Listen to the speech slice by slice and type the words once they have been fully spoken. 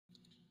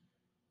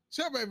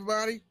What's up,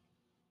 everybody?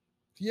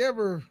 If you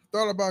ever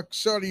thought about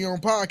starting your own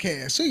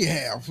podcast, so you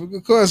have.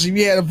 Because if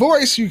you had a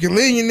voice, you can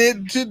lean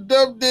it to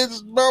dub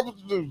this bubble.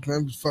 Let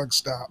me fuck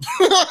stop.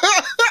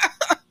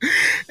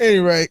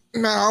 Anyway,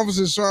 now I was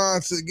just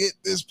trying to get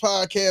this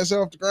podcast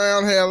off the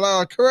ground. Had a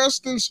lot of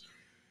questions.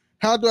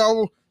 How do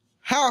I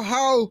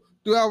how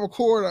do I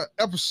record an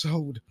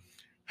episode?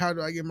 How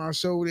do I get my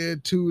show there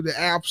to the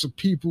apps of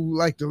people who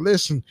like to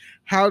listen?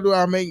 How do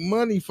I make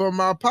money for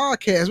my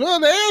podcast? Well,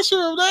 the answer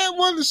of that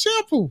one is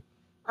simple.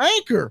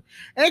 Anchor.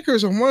 Anchor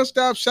is a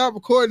one-stop shop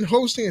recording,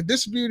 hosting, and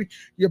distributing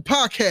your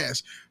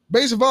podcast.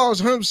 Base of all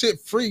is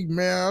 100% free,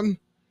 man.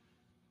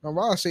 Now,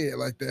 why I say it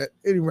like that?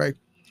 Anyway,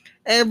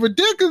 and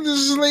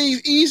ridiculously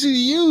easy to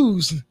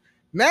use.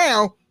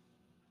 Now,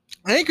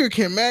 Anchor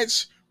can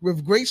match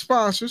with great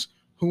sponsors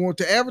who want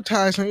to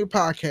advertise on your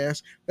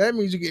podcast. That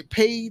means you get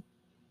paid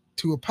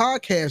to a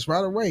podcast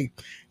right away.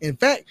 In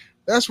fact,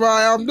 that's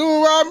why I'm doing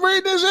what I'm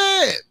reading this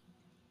ad.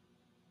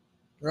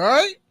 All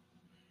right?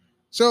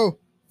 So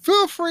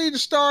feel free to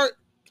start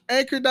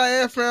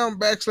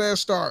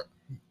anchor.fm/start.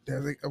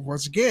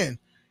 Once again,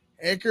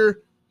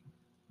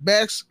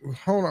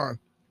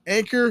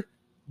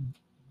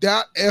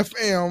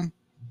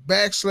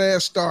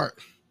 anchor.fm/start.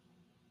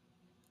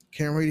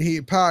 Can't wait to hear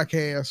your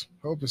podcast.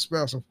 Hope it's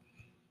special.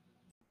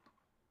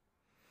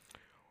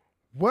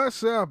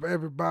 What's up,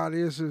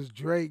 everybody? This is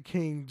Drake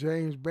King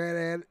James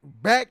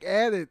back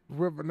at it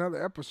with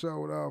another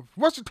episode of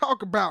What's to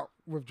Talk About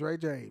with Dre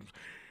James.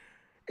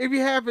 If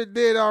you haven't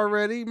did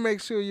already,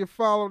 make sure you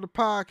follow the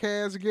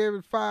podcast. Give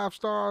it 5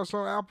 stars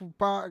on Apple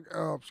Apple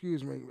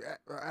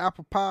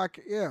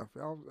Podcast. Yeah,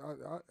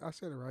 I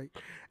said it right.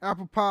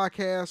 Apple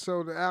Podcast,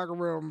 so the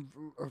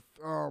algorithm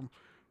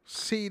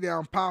see that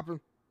I'm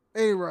popping.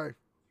 Anyway,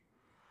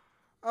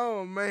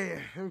 oh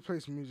man, let me play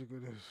some music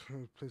with this.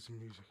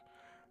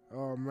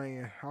 Oh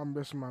man, I'm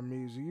missing my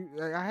music.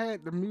 I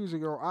had the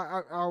music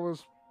on. I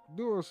was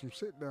doing some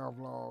sit down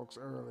vlogs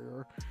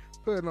earlier,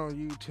 put it on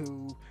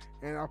YouTube,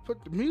 and I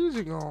put the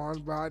music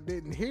on, but I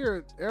didn't hear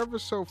it ever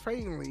so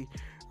faintly.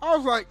 I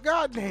was like,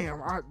 God damn,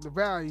 the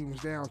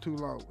volume's down too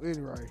low.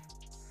 Anyway,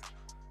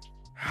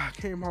 I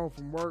came home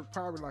from work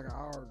probably like an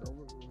hour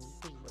ago.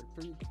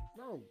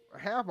 A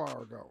half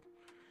hour ago.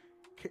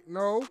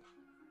 No.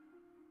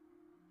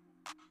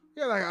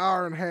 Yeah, like an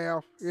hour and a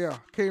half. Yeah,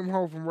 came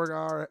home from work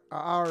an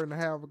hour and a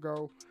half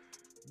ago.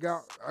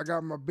 I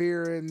got my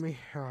beer in me.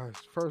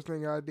 First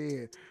thing I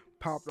did,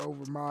 popped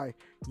over my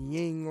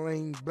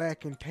Yingling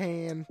Black and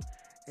Tan,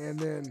 and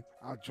then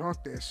I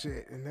drunk that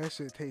shit, and that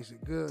shit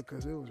tasted good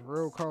because it was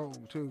real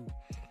cold too.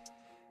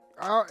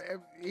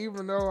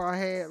 Even though I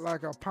had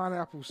like a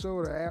pineapple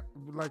soda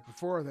like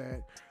before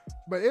that,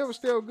 but it was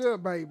still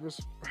good, babies.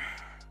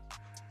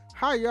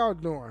 How y'all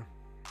doing?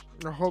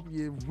 I hope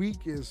your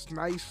week is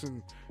nice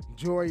and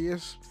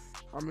joyous.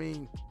 I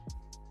mean,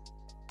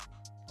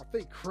 I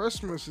think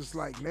Christmas is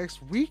like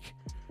next week.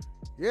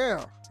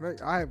 Yeah,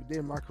 I haven't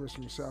did my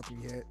Christmas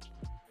shopping yet.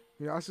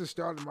 You know, I just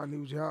started my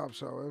new job,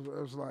 so it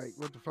was like,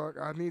 what the fuck?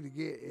 I need to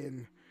get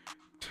in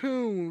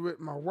tune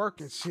with my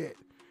working shit.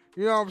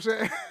 You know what I'm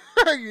saying?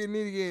 I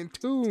need to get in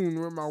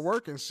tune with my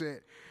working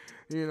shit.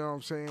 You know what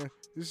I'm saying?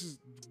 This is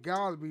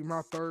gotta be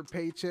my third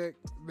paycheck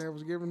that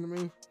was given to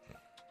me.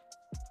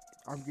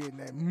 I'm getting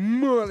that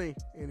money.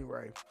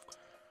 Anyway.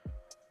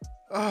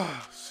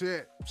 Oh,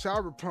 shit.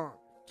 Cyberpunk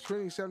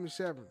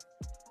 2077.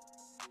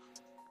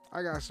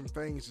 I got some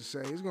things to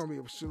say. It's going to be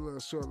a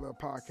short little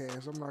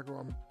podcast. I'm not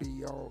going to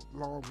be all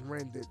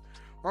long-winded.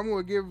 I'm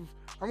going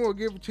to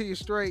give it to you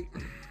straight.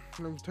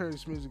 Let me turn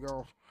this music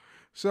off.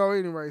 So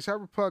anyway,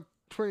 Cyberpunk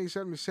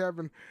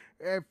 2077.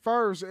 At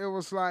first, it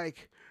was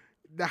like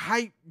the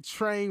hype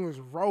train was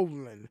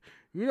rolling.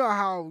 You know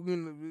how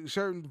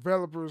certain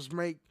developers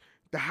make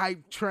the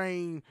hype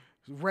train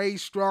way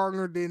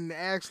stronger than it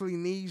actually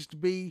needs to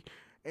be.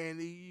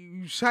 And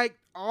you psyched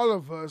all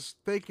of us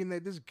thinking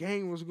that this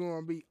game was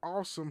going to be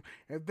awesome.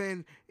 And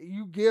then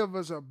you give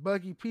us a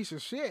buggy piece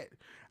of shit.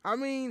 I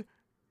mean,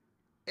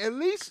 at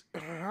least,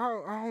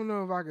 I don't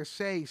know if I could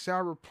say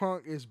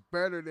Cyberpunk is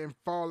better than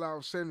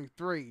Fallout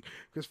 73.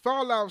 Because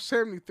Fallout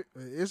 73,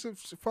 is it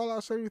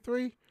Fallout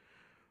 73?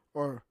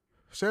 Or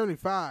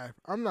 75?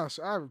 I'm not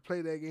sure. I haven't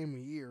played that game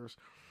in years.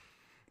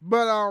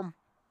 But,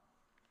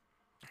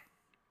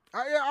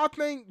 I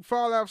think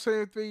Fallout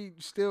 73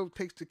 still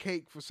takes the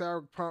cake for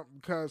Cyberpunk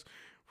because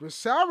with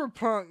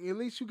Cyberpunk, at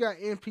least you got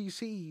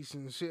NPCs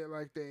and shit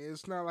like that.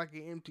 It's not like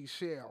an empty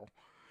shell.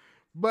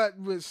 But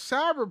with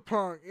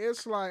Cyberpunk,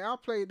 it's like, I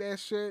played that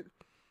shit.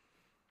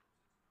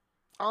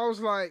 I was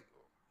like,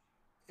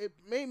 it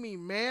made me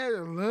mad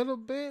a little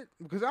bit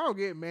because I don't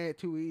get mad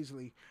too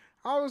easily.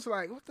 I was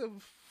like, what the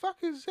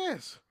fuck is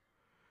this?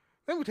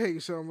 Let me tell you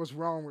something. What's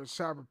wrong with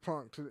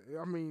Cyberpunk?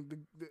 I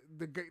mean,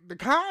 the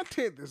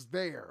content is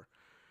there.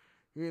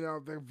 You know,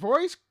 the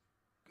voice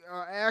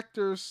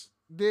actors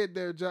did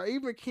their job.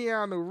 Even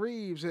Keanu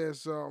Reeves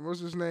as what's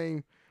his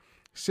name,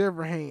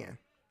 Silverhand,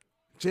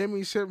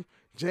 James Simmons,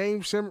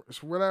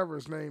 whatever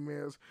his name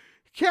is.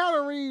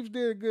 Keanu Reeves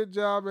did a good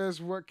job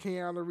as what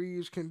Keanu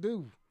Reeves can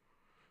do.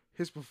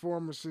 his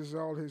performances,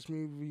 all his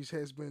movies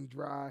has been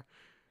dry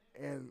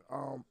and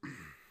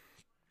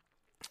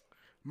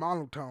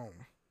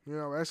monotone. You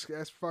know, that's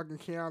fucking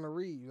Keanu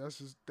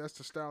Reeves. That's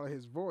the style of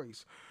his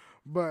voice.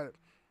 But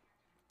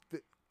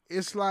the,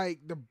 it's like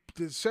the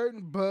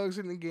certain bugs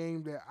in the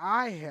game that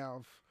I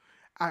have.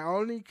 I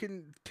only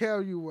can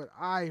tell you what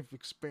I've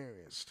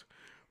experienced.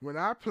 When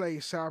I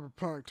played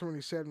Cyberpunk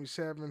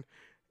 2077,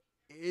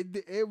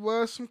 it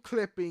was some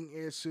clipping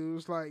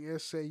issues. Like,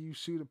 let's say you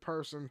shoot a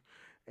person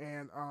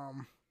and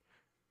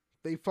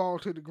they fall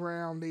to the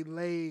ground, they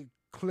leg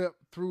clip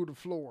through the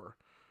floor,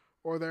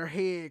 or their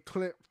head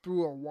clip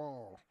through a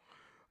wall,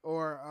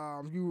 or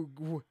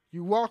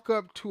you walk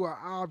up to an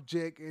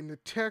object and the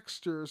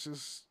textures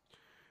is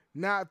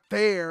not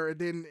there, and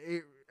then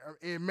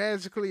it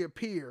magically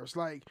appears.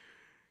 Like,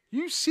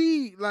 you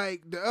see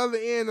like the other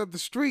end of the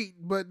street,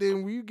 but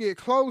then when you get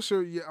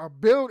closer, a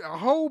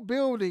whole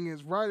building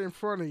is right in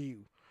front of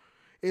you.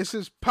 It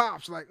just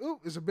pops like, ooh,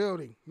 it's a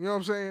building. You know what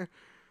I'm saying?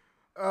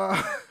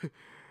 Uh,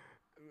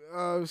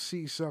 let's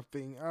see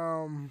something.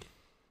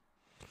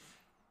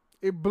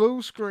 It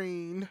blue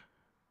screened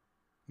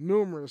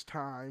numerous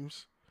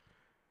times.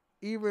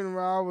 Even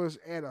when I was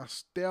at a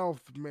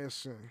stealth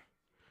mission,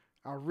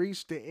 I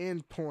reached the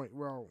end point.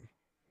 Well,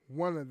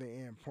 one of the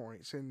end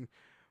points, and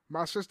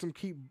my system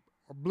keep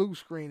blue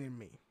screening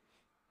me.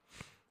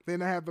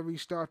 Then I have to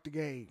restart the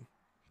game.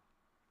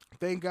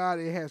 Thank God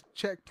it has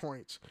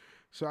checkpoints,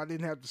 so I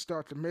didn't have to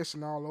start the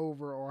mission all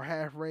over or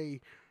halfway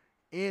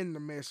in the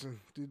mission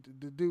to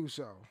do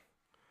so.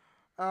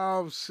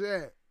 Oh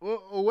shit!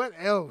 What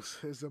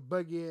else is a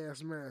buggy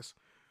ass mess?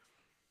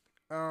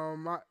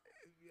 I,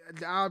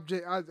 the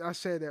object I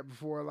said that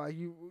before. Like,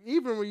 you,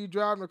 even when you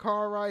drive the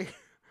car, right?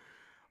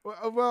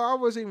 Well, I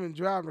wasn't even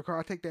driving the car.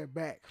 I take that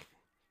back.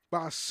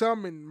 But I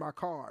summoned my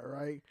car,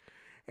 right?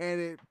 And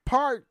it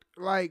parked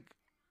like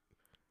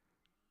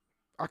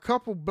a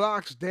couple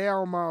blocks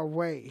down my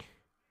way.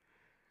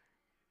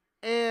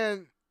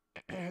 And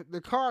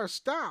the car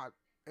stopped.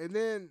 And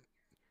then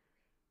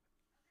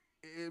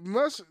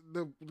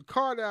the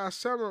car that I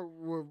summoned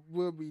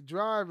will be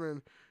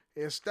driving.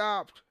 It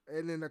stopped,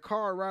 and then the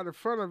car right in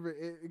front of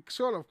it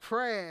sort of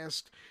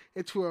crashed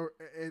into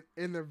an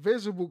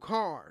invisible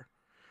car,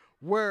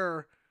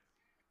 where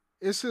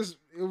it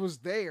was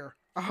there.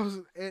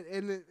 And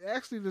it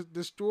actually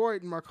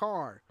destroyed my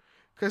car,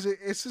 because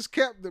it's just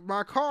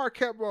my car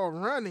kept on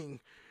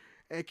running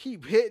and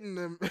keep hitting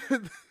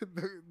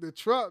the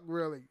truck,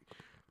 really,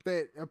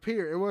 that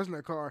appeared. It wasn't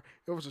a car,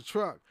 it was a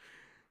truck.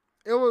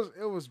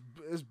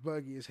 It's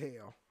buggy as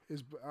hell.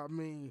 I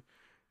mean,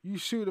 you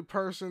shoot a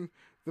person,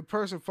 the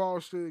person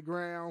falls to the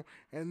ground,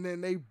 and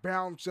then they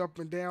bounce up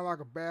and down like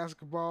a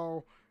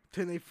basketball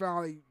till they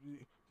finally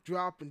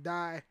drop and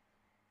die.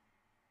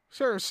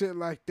 Certain shit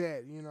like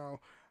that, you know.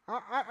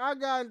 I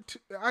got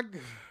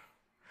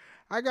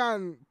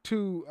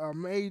into a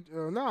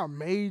major, not a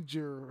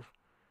major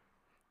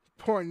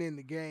point in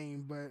the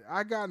game, but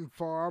I gotten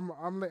far.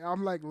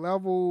 I'm like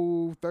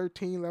level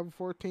 13, level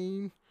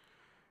 14.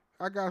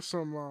 I got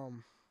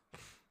some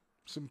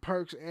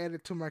perks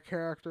added to my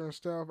character and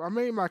stuff. I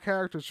made my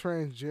character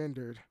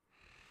transgendered,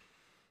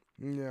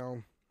 you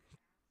know,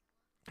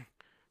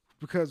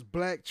 because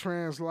Black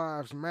trans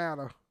lives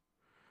matter.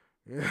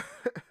 Yeah.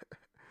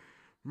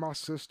 My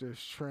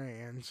sister's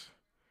trans,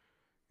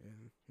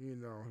 and you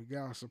know, you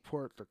gotta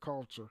support the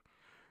culture.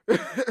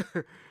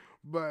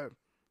 But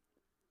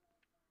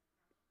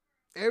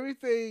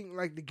everything,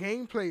 like the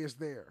gameplay is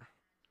there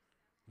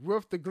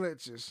with the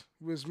glitches,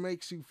 which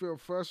makes you feel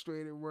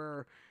frustrated.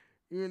 Where,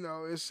 you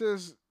know, it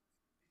says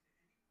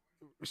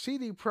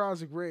CD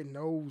Projekt Red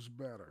knows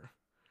better.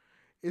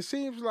 It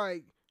seems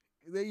like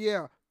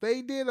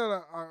they did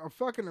a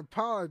fucking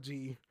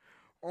apology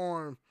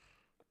on.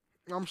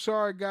 I'm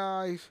sorry,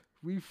 guys,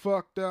 we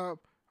fucked up.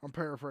 I'm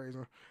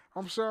paraphrasing.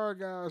 I'm sorry,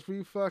 guys,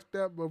 we fucked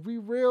up, but we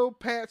will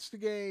patch the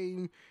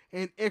game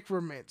in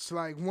increments.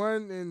 Like,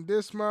 one in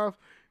this month,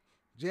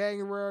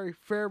 January,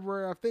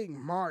 February, I think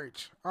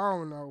March. I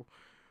don't know.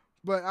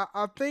 But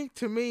I think,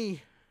 to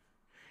me,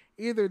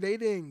 either they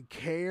didn't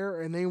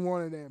care and they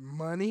wanted that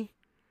money,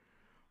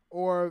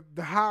 or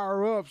the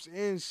higher ups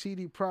in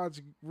CD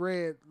Projekt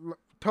Red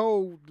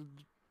told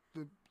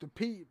the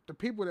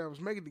people that was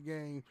making the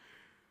game,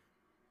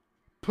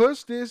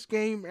 push this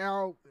game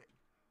out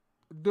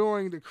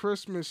during the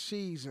Christmas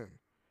season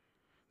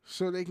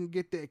so they can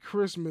get that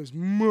Christmas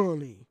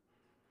money.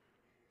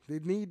 They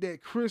need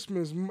that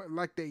Christmas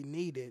like they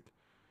need it.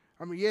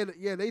 I mean,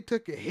 yeah, they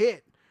took a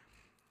hit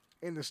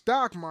in the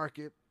stock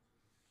market,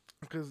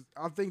 because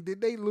I think, did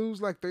they lose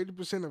like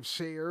 30% of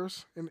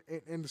shares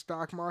in the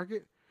stock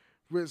market,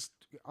 which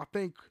I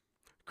think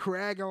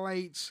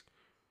correlates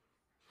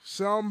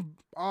some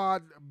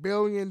odd $1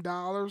 billion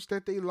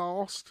that they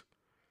lost.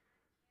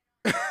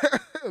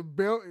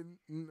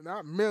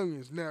 Not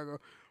millions, nigga.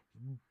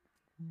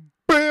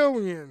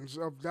 Billions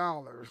of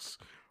dollars.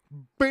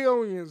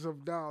 Billions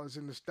of dollars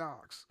in the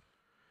stocks.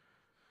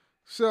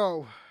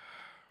 So,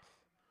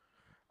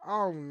 I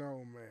don't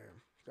know,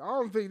 man. I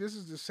don't think this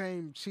is the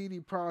same CD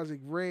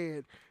Projekt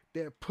Red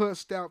that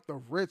puts out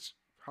the rich.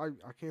 I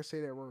can't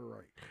say that word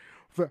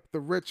right. The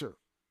richer,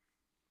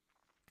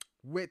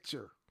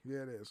 Witcher.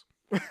 Yeah, it is.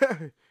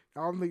 I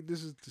don't think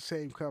this is the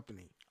same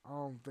company. I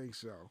don't think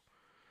so.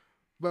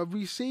 But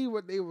we see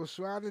what they were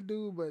trying to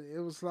do, but it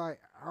was like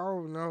I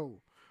don't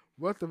know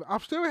what the. I'm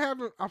still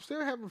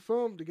having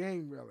fun with the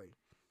game really,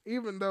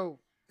 even though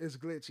it's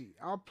glitchy.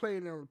 I'm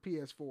playing it on the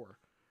PS4,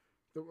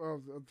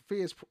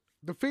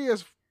 the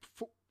PS,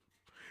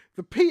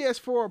 the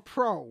PS4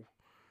 Pro,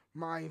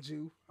 mind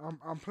you.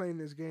 I'm playing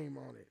this game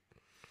on it.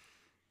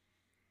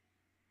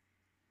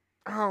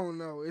 I don't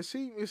know. It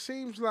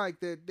seems like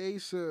that they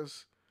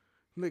just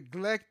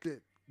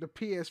neglected the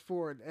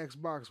PS4 and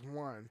Xbox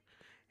One,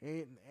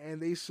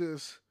 and they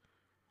just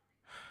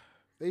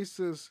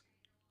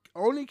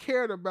only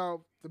cared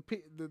about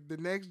the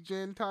next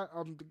gen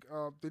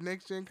the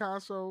next gen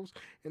consoles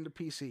and the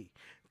PC.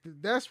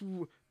 That's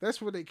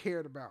what they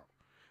cared about.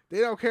 They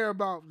don't care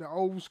about the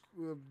old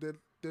the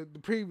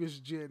previous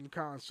gen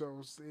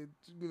consoles.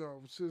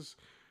 It's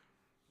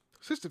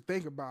just to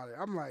think about it.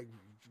 I'm like,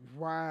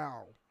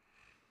 wow.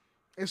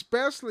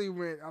 Especially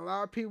when a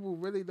lot of people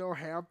really don't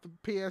have the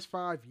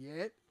PS5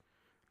 yet.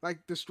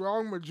 Like the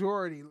strong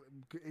majority,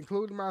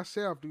 including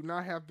myself, do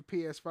not have the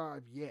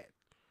PS5 yet.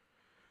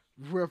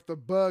 With the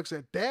bugs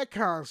that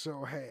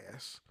console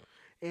has,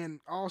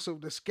 and also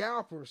the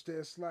scalpers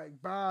that's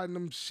like buying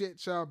them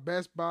shits out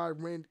Best Buy,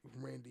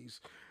 Wendy's.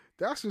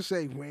 That's to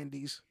say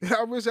Wendy's.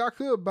 I wish I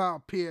could buy a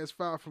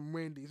PS5 from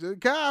Wendy's. It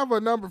can I have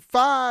a number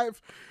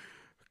 5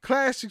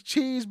 classic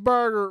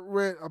cheeseburger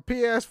with a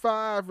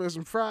PS5 and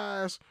some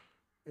fries.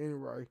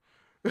 Anyway,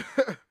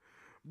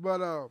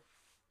 but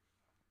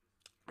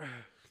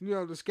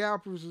the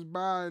scalpers is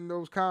buying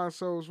those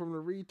consoles from the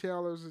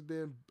retailers and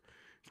then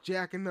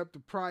jacking up the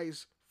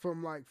price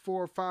from like $400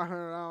 or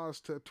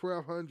 $500 to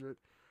 $1,200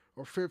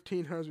 or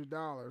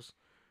 $1,500.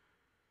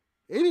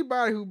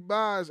 Anybody who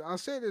buys, I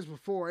said this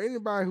before,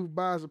 anybody who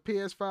buys a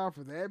PS5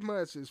 for that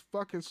much is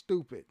fucking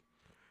stupid.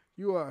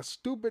 You are a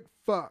stupid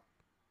fuck.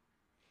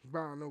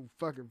 Buying no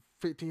fucking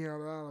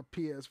 $1,500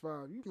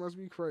 PS5. You must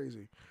be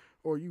crazy.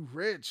 Or you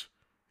rich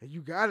and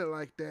you got it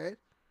like that.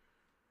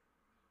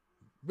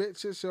 Bitch,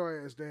 sit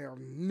your ass down,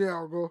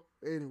 nigga.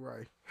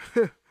 Anyway.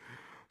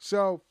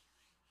 So,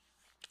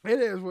 it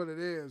is what it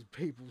is,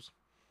 peoples.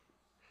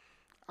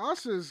 I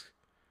just,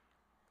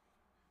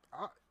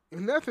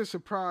 nothing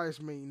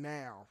surprised me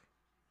now.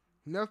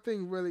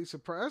 Nothing really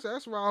surprised.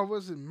 That's why I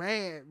wasn't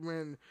mad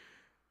when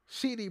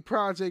CD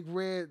Projekt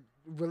Red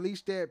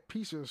released that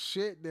piece of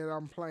shit that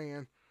I'm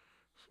playing,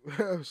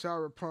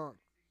 Cyberpunk.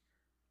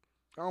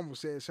 I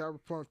almost said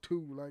Cyberpunk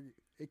 2, like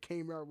it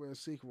came out with a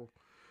sequel.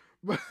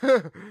 But,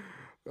 it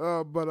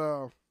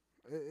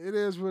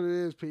is what it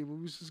is, people.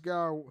 We just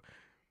got.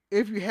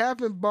 If you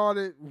haven't bought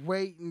it,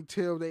 wait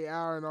until they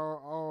iron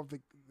all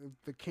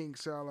the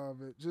kinks out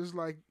of it. Just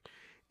like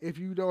if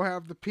you don't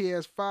have the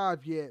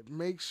PS5 yet,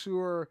 make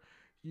sure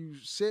you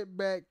sit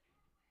back,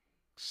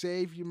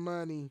 save your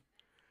money,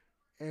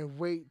 and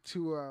wait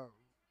to a,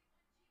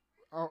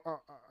 a,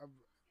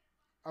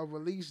 a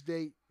release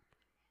date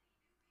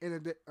in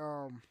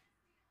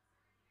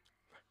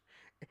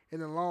in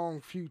the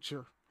long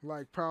future,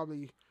 like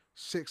probably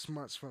 6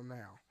 months from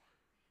now,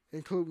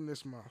 including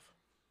this month.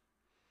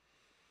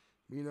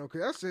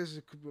 Because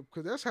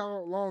that's how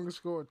long it's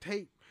going to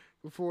take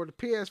before the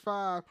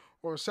PS5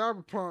 or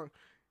Cyberpunk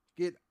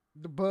get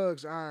the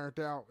bugs ironed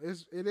out.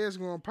 It is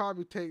going to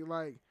probably take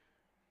like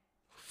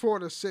 4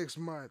 to 6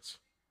 months.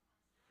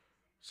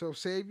 So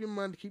save your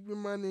money, keep your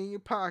money in your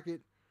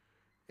pocket,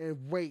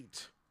 and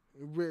wait.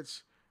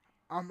 Which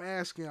I'm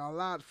asking a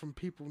lot from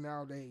people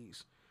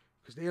nowadays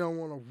because they don't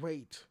want to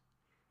wait.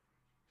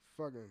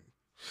 Fucking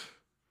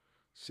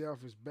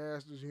selfish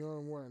bastards. You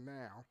don't want it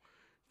now.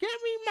 Give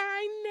me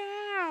mine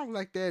now.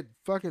 Like that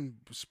fucking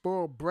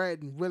spoiled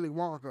brat and Willy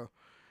Wonka.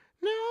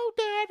 No,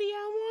 Daddy,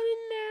 I want it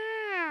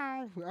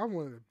now. I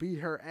wanted to beat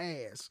her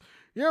ass.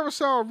 You ever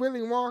saw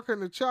Willy Wonka in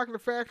the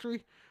Chocolate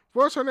Factory?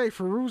 What's her name?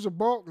 Feruza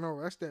Balk?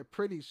 No, that's that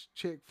pretty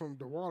chick from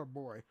The Water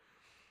Boy.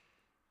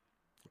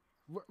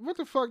 What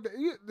the fuck?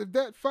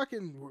 That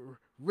fucking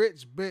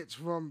rich bitch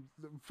from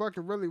the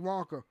fucking Willy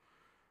Wonka.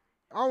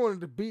 I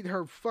wanted to beat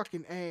her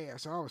fucking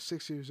ass. I was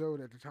 6 years old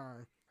at the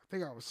time. I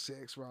think I was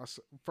 6 when I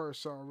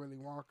first saw Willy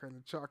Wonka in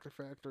the Chocolate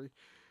Factory.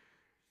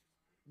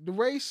 The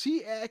way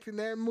she acted in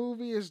that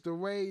movie is the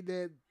way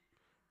that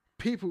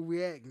people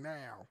react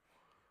now.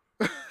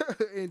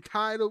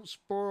 Entitled,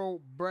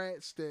 spoiled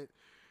brats that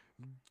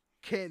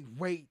can't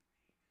wait.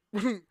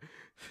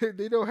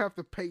 They don't have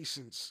the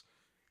patience.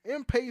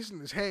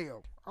 Impatient as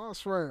hell. I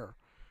swear.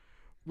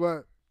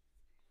 But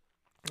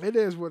it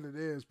is what it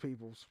is,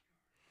 peoples.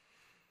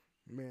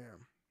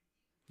 Man.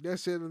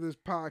 That's it of this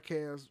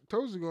podcast.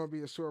 Told you going to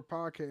be a short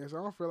podcast.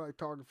 I don't feel like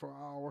talking for an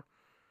hour.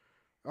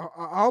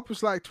 I hope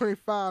it's like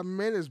 25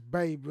 minutes,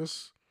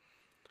 babies.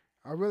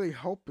 I really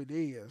hope it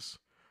is.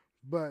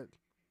 But,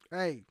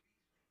 hey,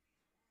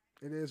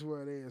 it is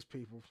what it is,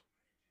 people.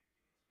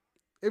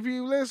 If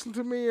you listen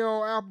to me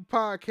on Apple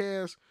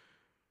Podcasts,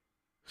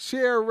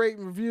 Share, rate,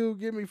 and review.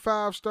 Give me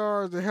 5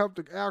 stars to help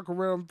the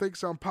algorithm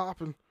thinks I'm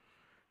popping.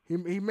 He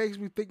makes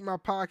me think my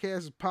podcast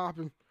is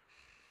popping.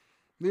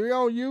 If you're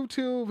on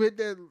YouTube, hit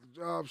that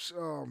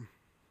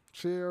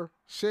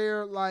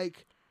share,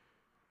 like,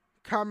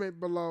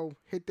 comment below.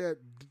 Hit that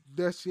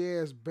dusty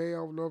ass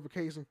bell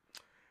notification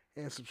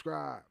and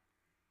subscribe.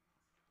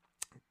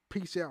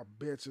 Peace out,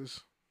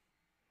 bitches.